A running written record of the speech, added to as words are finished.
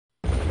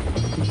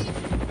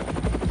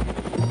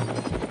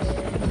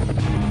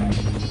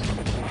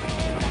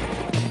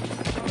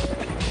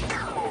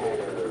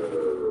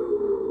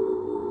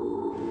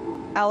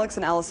Alex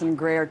and Allyson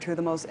Grey are two of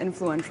the most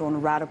influential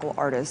and radical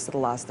artists of the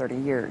last 30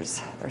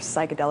 years. Their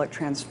psychedelic,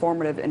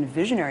 transformative, and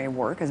visionary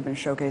work has been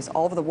showcased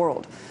all over the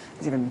world.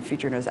 It's even been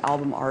featured as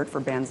album art for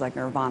bands like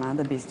Nirvana,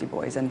 the Beastie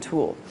Boys, and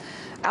Tool.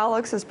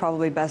 Alex is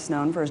probably best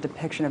known for his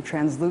depiction of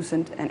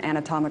translucent and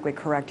anatomically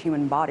correct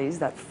human bodies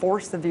that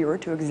force the viewer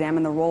to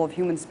examine the role of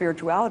human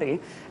spirituality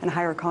and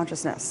higher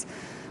consciousness.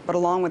 But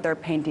along with their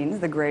paintings,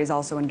 the Greys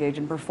also engage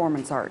in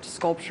performance art,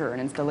 sculpture,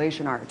 and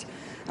installation art.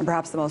 And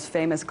perhaps the most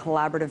famous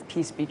collaborative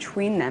piece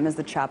between them is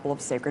the Chapel of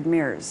Sacred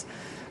Mirrors,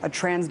 a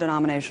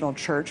trans-denominational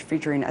church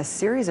featuring a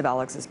series of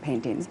Alex's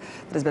paintings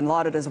that has been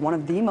lauded as one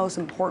of the most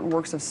important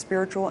works of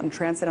spiritual and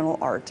transcendental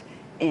art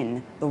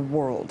in the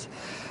world.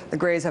 The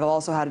Greys have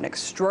also had an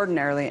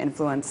extraordinary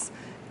influence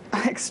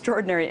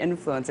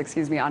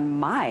on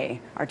my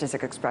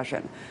artistic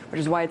expression, which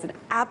is why it's an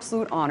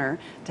absolute honor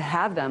to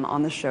have them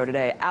on the show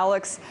today.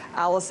 Alex,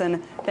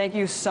 Allyson, thank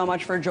you so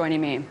much for joining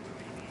me.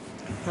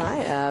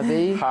 Hi,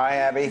 Abby. Hi,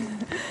 Abby.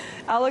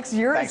 Alex,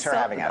 Thanks for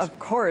having us. Of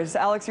course.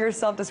 Alex, you're a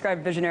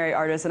self-described visionary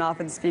artist and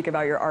often speak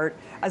about your art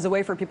as a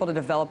way for people to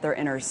develop their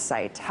inner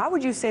sight. How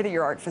would you say that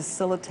your art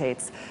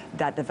facilitates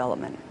that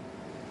development?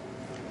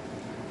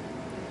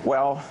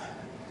 Well,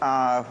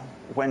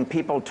 when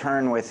people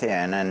turn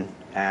within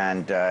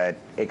and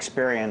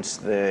experience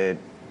the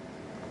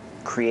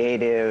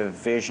creative,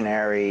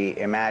 visionary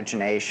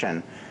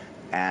imagination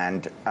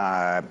and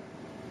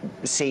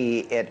see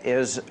it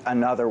is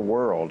another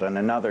world and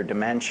another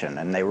dimension,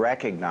 and they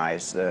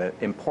recognize the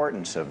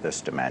importance of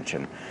this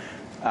dimension,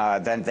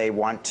 then they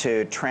want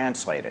to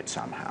translate it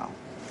somehow.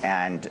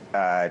 And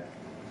I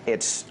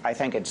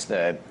think it's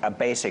a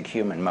basic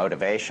human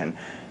motivation.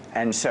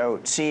 And so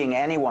seeing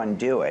anyone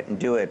do it, and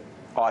do it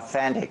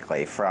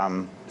authentically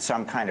from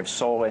some kind of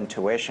soul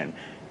intuition,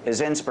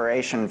 is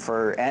inspiration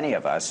for any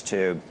of us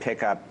to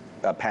pick up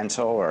a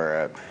pencil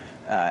or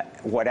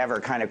whatever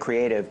kind of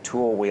creative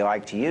tool we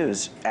like to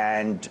use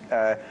and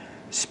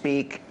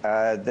speak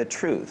the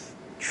truth.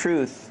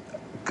 Truth,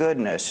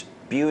 goodness,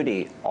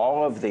 beauty,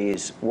 all of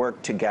these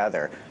work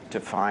together to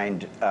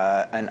find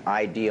an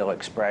ideal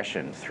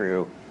expression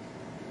through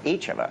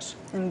each of us.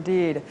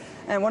 Indeed.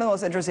 And one of the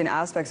most interesting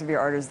aspects of your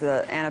art is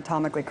the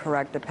anatomically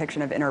correct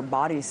depiction of inner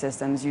body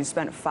systems. You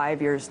spent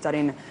 5 years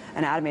studying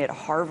anatomy at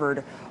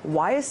Harvard.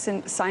 Why is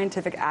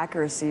scientific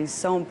accuracy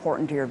so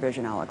important to your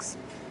vision, Alex?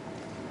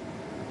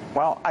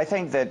 Well, I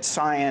think that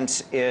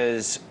science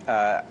is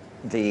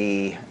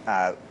the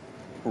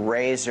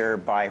razor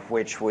by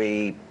which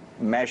we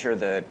measure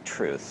the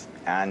truth.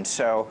 And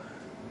so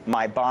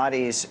my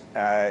bodies,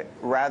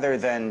 rather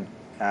than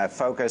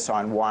focus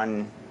on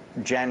one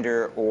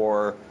gender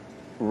or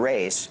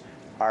race,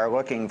 are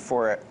looking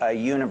for a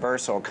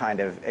universal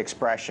kind of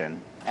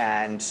expression.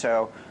 And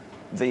so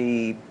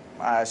the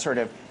sort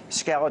of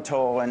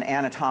skeletal and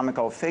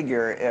anatomical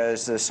figure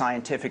is the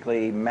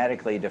scientifically,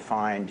 medically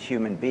defined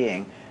human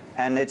being,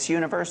 and it's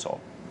universal.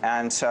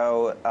 And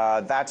so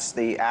that's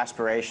the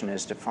aspiration,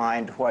 is to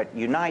find what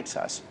unites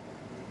us.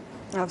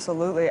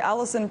 Absolutely.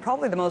 Allyson,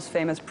 probably the most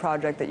famous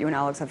project that you and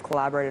Alex have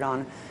collaborated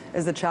on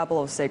is the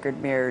Chapel of Sacred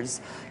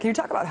Mirrors. Can you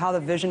talk about how the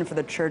vision for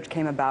the church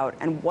came about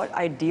and what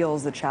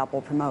ideals the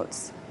chapel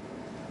promotes?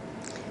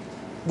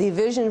 The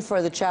vision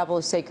for the Chapel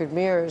of Sacred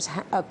Mirrors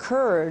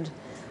occurred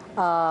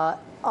on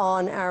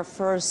our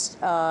first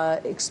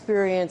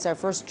experience, our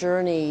first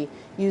journey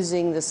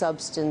using the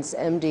substance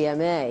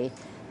MDMA.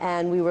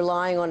 And we were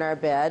lying on our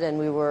bed, and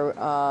we were,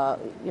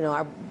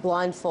 our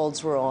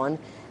blindfolds were on.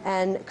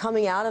 And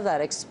coming out of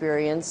that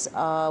experience,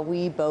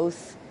 we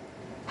both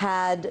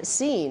had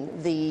seen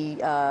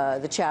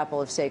the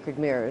Chapel of Sacred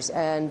Mirrors,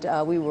 and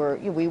we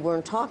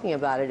weren't talking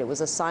about it. It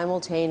was a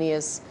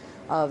simultaneous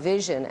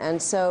vision.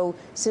 And so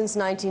since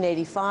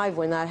 1985,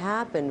 when that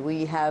happened,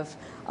 we have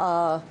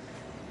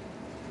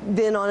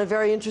been on a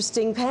very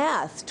interesting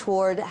path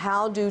toward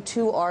how do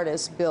two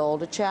artists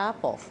build a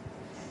chapel.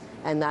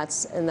 And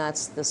that's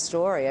the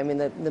story. I mean,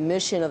 the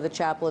mission of the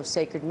Chapel of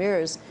Sacred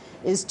Mirrors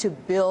is to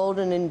build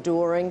an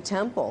enduring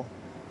temple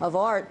of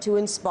art to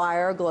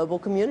inspire a global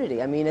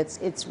community. I mean,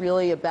 it's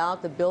really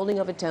about the building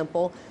of a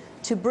temple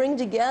to bring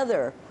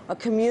together a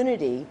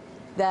community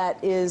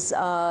that is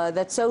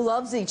that so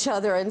loves each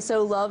other and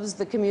so loves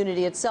the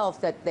community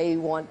itself that they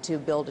want to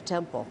build a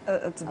temple.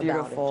 It's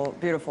beautiful,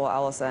 beautiful,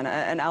 Allyson.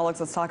 And Alex,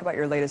 let's talk about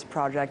your latest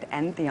project,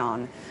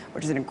 Entheon,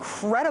 which is an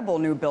incredible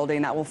new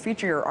building that will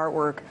feature your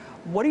artwork.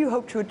 What do you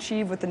hope to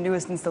achieve with the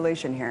newest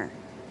installation here?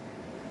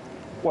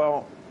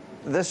 Well,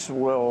 this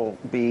will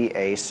be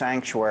a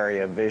sanctuary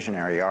of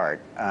visionary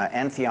art.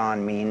 Entheon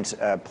means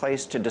a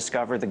place to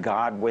discover the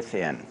God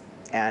within.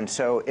 And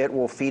so it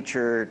will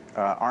feature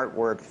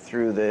artwork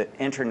through the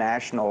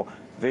international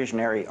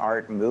visionary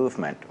art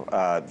movement.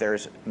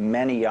 There's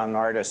many young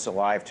artists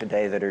alive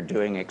today that are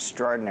doing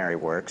extraordinary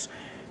works.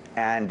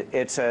 And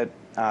it's a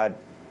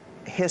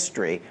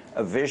history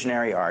of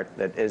visionary art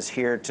that is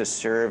here to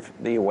serve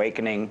the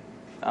awakening,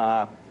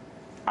 I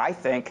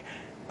think,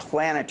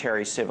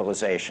 planetary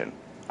civilization.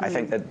 I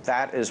think that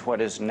that is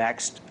what is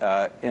next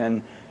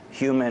in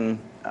human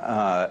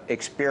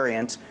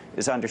experience,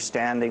 is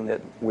understanding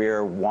that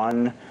we're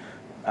one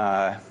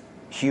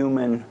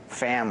human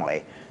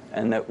family,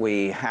 and that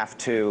we have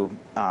to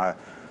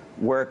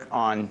work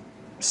on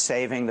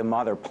saving the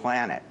mother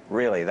planet.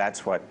 Really,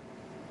 that's what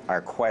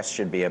our quest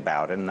should be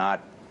about, and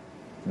not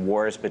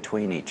wars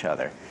between each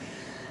other.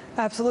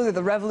 Absolutely.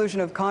 The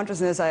revolution of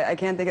consciousness, I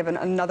can't think of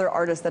another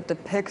artist that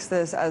depicts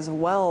this as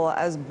well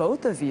as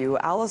both of you.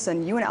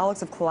 Allyson, you and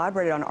Alex have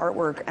collaborated on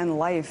artwork and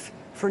life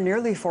for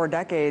nearly 4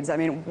 decades. I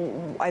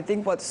mean, I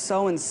think what's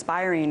so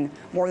inspiring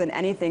more than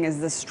anything is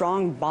the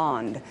strong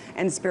bond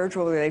and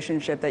spiritual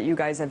relationship that you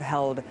guys have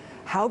held.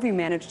 How have you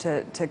managed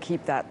to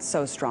keep that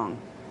so strong?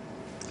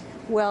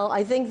 Well,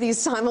 I think these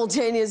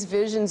simultaneous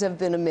visions have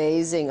been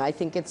amazing. I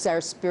think it's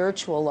our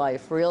spiritual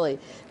life, really,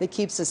 that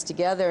keeps us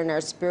together in our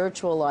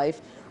spiritual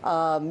life.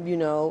 You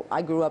know,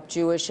 I grew up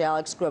Jewish,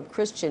 Alex grew up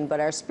Christian, but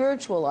our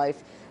spiritual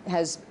life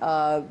has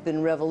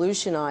been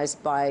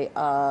revolutionized by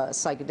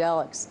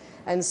psychedelics.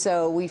 And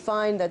so we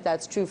find that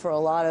that's true for a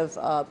lot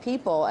of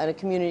people, and a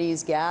community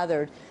is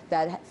gathered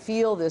that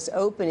feel this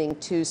opening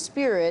to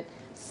spirit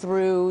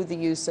through the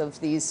use of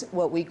these,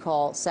 what we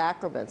call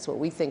sacraments, what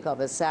we think of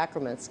as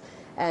sacraments,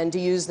 and to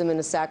use them in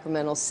a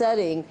sacramental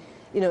setting.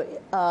 You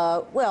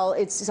know, well,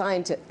 it's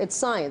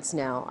science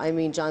now. I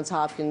mean, Johns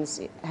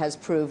Hopkins has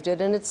proved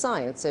it, and it's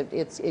science.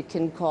 It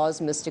can cause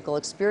mystical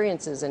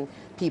experiences, and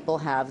people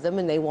have them,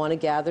 and they want to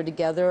gather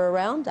together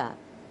around that.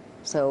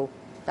 So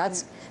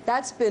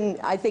that's been,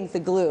 I think, the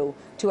glue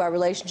to our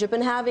relationship,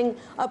 and having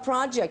a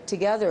project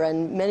together,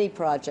 and many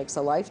projects,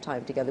 a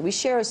lifetime together. We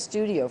share a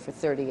studio for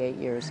 38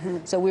 years,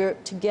 so we're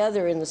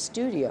together in the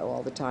studio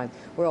all the time.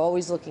 We're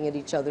always looking at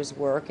each other's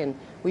work, and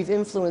we've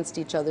influenced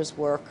each other's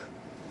work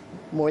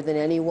more than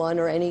anyone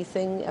or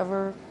anything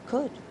ever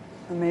could.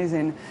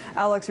 Amazing.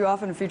 Alex, you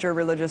often feature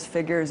religious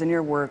figures in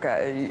your work.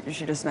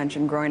 She just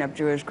mentioned growing up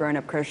Jewish, growing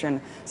up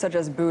Christian, such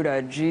as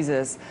Buddha,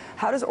 Jesus.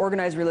 How does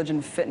organized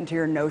religion fit into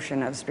your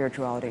notion of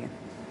spirituality?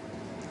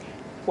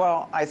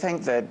 Well, I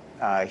think that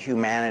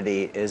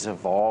humanity is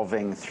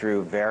evolving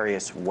through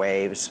various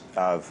waves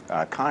of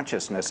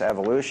consciousness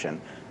evolution.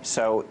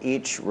 So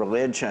each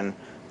religion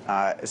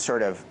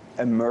sort of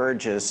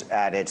emerges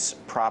at its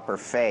proper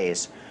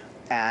phase.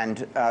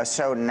 And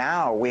so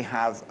now we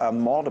have a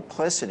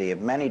multiplicity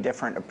of many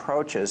different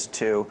approaches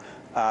to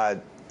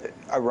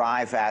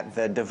arrive at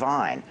the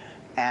divine.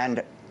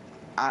 And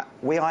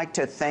we like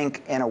to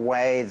think in a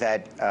way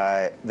that,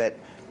 that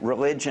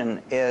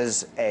religion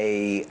is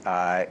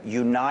a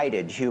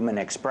united human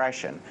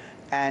expression.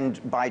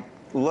 And by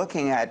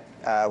looking at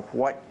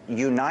what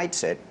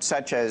unites it,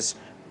 such as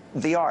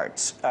the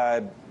arts,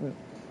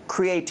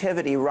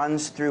 creativity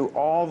runs through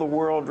all the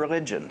world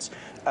religions.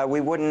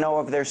 We wouldn't know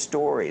of their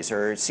stories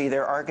or see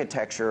their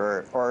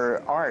architecture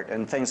or art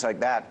and things like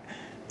that.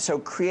 So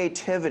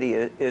creativity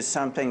is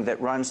something that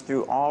runs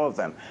through all of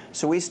them.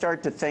 So we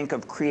start to think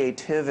of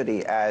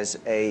creativity as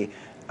a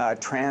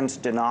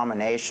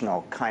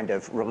trans-denominational kind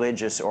of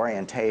religious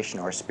orientation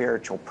or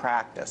spiritual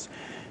practice.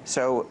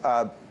 So,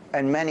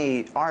 and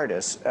many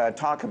artists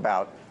talk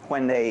about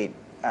when they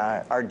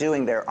are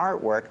doing their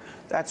artwork,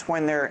 that's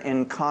when they're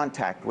in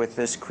contact with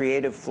this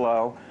creative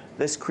flow.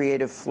 This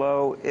creative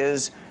flow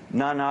is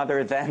none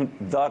other than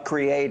the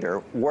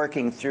Creator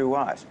working through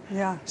us.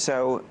 Yeah.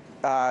 So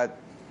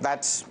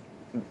that's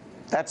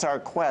our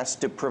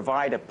quest, to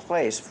provide a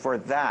place for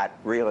that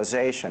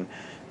realization.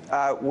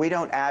 We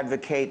don't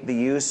advocate the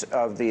use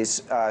of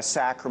these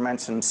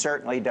sacraments, and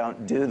certainly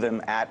don't do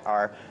them at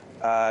our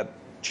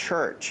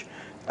church.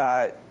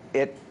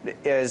 It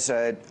is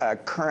a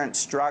current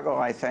struggle,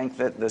 I think,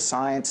 that the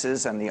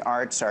sciences and the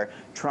arts are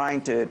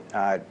trying to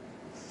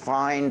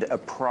find a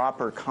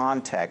proper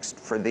context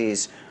for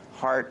these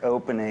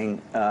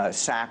heart-opening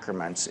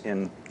sacraments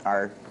in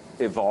our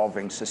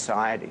evolving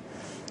society.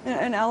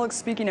 And Alex,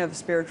 speaking of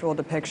spiritual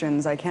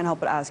depictions, I can't help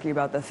but ask you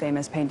about the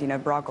famous painting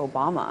of Barack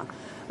Obama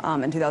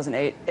in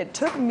 2008. It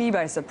took me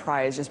by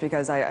surprise, just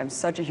because I'm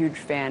such a huge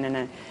fan,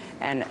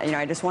 and you know,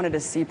 I just wanted to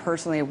see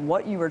personally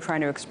what you were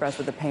trying to express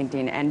with the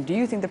painting. And do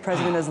you think the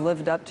president has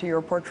lived up to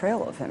your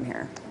portrayal of him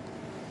here?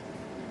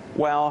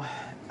 Well,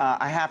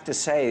 I have to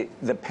say,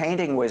 the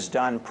painting was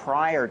done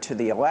prior to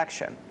the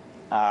election.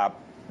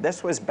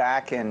 This was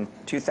back in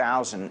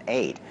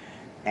 2008,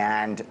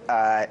 and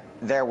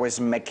there was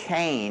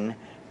McCain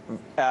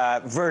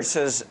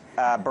versus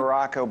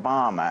Barack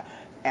Obama.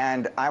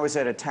 And I was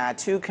at a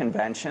tattoo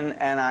convention,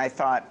 and I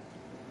thought,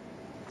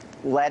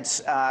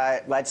 let's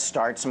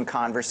start some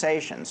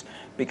conversations.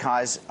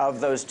 Because of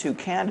those two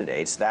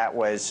candidates, that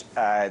was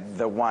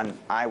the one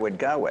I would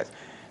go with.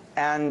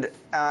 And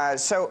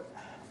so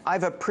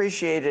I've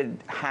appreciated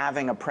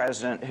having a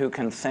president who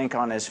can think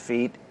on his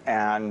feet,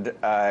 and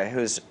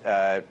who's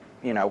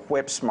you know,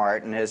 whip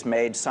smart, and has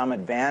made some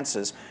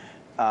advances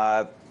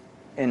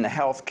in the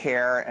health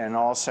care and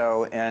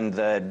also in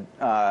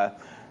the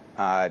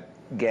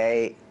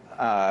gay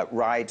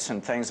rights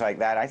and things like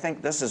that. I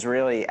think this is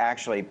really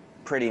actually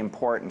pretty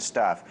important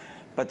stuff.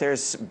 But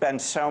there's been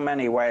so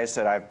many ways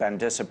that I've been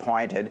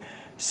disappointed.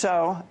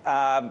 So,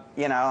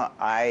 you know,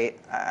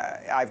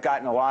 I've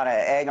gotten a lot of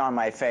egg on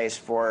my face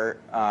for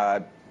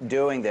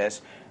doing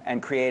this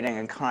and creating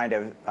a kind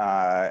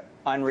of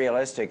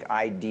unrealistic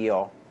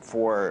ideal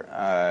for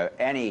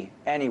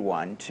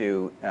anyone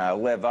to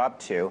live up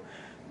to.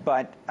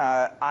 But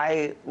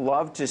I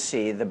love to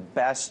see the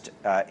best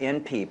in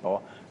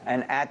people.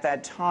 And at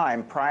that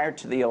time, prior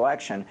to the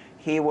election,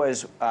 he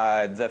was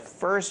the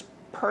first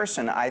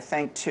person, I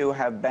think, to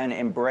have been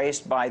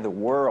embraced by the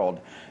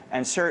world.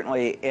 And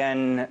certainly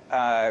in,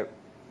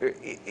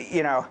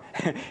 you know,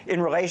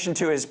 in relation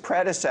to his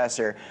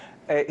predecessor,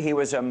 he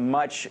was a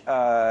much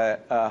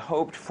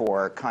hoped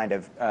for kind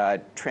of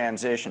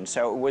transition.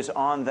 So it was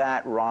on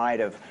that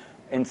ride of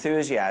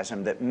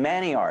enthusiasm that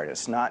many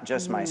artists, not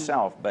just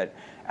myself, but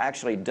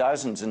actually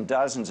dozens and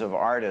dozens of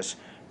artists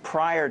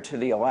prior to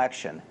the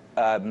election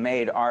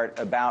made art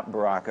about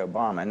Barack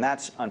Obama, and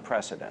that's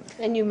unprecedented.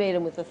 And you made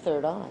him with a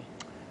third eye.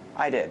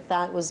 I did.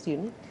 That was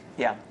unique.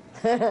 Yeah.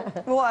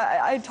 Well,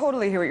 I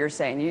totally hear what you're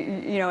saying.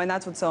 You know, and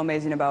that's what's so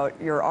amazing about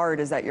your art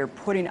is that you're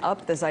putting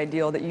up this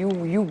ideal that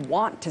you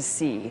want to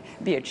see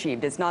be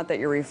achieved. It's not that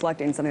you're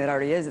reflecting something that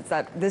already is. It's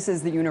that this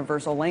is the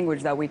universal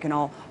language that we can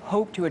all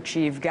hope to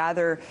achieve,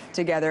 gather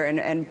together,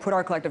 and put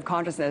our collective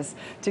consciousness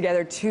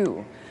together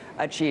to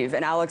achieve.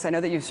 And Alex, I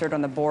know that you've served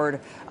on the board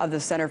of the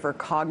Center for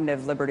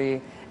Cognitive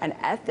Liberty and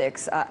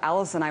Ethics.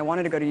 Alison, I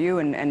wanted to go to you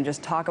and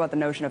just talk about the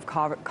notion of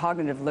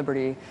cognitive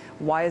liberty.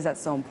 Why is that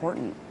so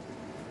important?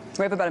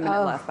 We have about a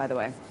minute left, by the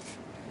way.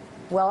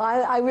 Well,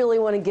 I really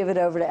want to give it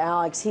over to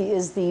Alex. He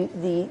is the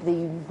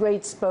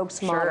great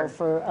spokesmodel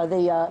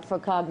for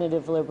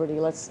cognitive liberty.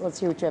 Let's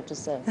hear what you have to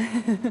say.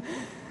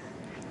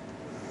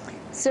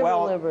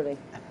 Civil liberty.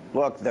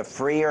 Look, the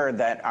freer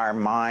that our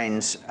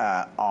minds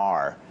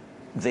are,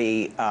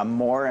 the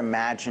more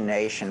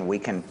imagination we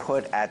can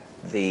put at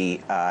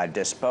the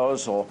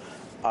disposal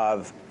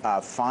of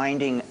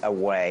finding a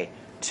way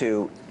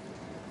to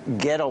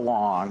get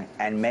along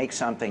and make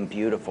something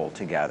beautiful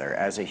together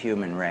as a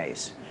human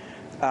race.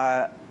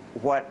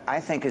 What I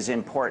think is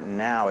important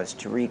now is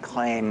to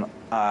reclaim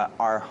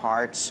our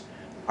hearts,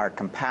 our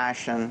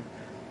compassion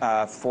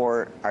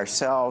for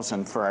ourselves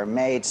and for our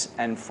mates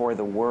and for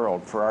the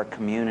world, for our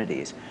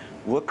communities.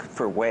 Look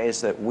for ways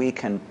that we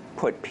can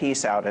put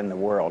peace out in the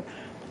world.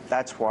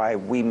 That's why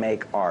we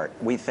make art.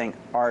 We think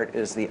art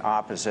is the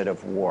opposite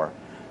of war.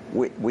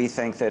 We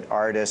think that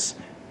artists,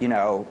 you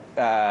know,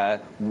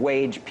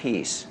 wage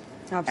peace.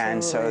 Absolutely.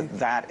 And so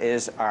that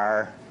is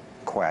our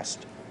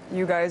quest.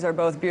 You guys are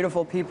both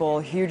beautiful people,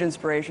 huge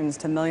inspirations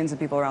to millions of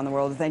people around the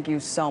world. Thank you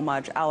so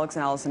much. Alex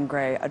and Allyson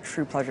Grey, a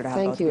true pleasure to have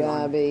both of you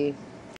on. Thank you, Abby.